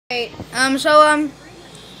Hi,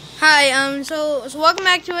 so welcome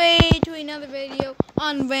back to another video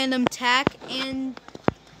on random tack, and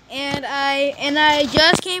I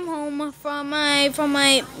just came home from my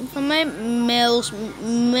middle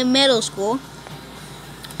school,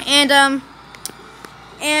 and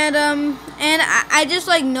I just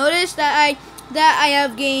like noticed that I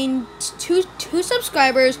have gained two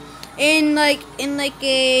subscribers in a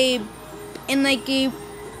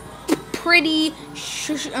pretty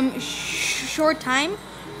short time,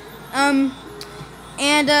 and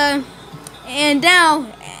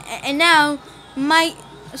now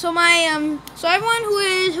so everyone who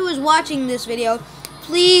is watching this video,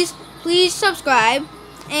 please subscribe,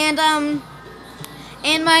 and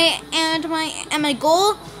my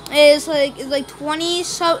goal is like 20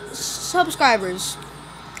 subscribers.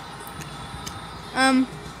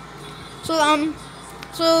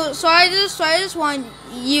 So I just want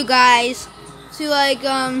you guys to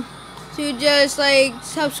to just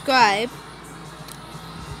subscribe,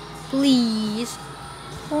 please.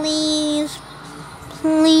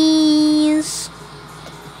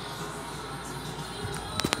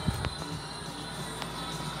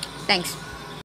 Thanks.